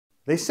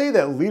They say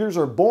that leaders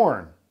are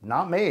born,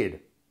 not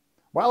made.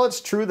 While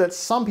it's true that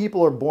some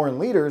people are born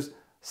leaders,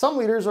 some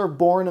leaders are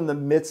born in the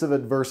midst of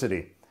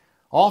adversity.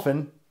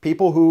 Often,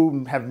 people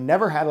who have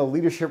never had a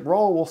leadership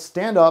role will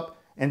stand up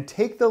and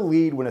take the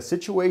lead when a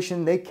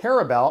situation they care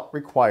about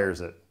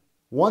requires it.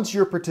 Once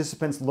your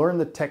participants learn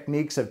the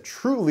techniques of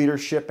true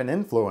leadership and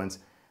influence,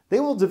 they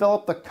will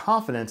develop the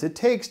confidence it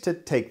takes to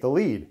take the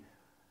lead.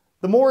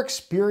 The more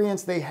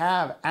experience they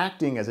have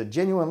acting as a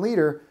genuine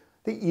leader,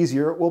 the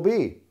easier it will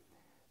be.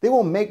 They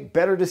will make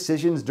better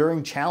decisions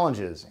during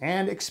challenges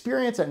and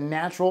experience a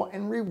natural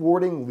and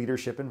rewarding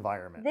leadership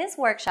environment. This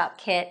workshop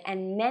kit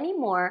and many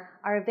more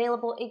are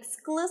available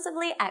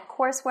exclusively at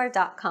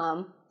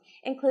courseware.com,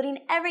 including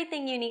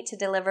everything you need to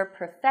deliver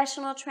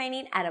professional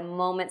training at a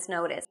moment's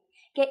notice.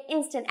 Get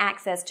instant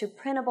access to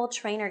printable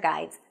trainer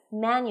guides,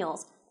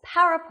 manuals,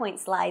 PowerPoint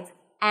slides,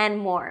 and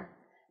more.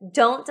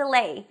 Don't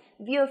delay.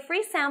 View a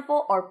free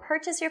sample or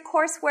purchase your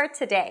courseware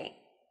today.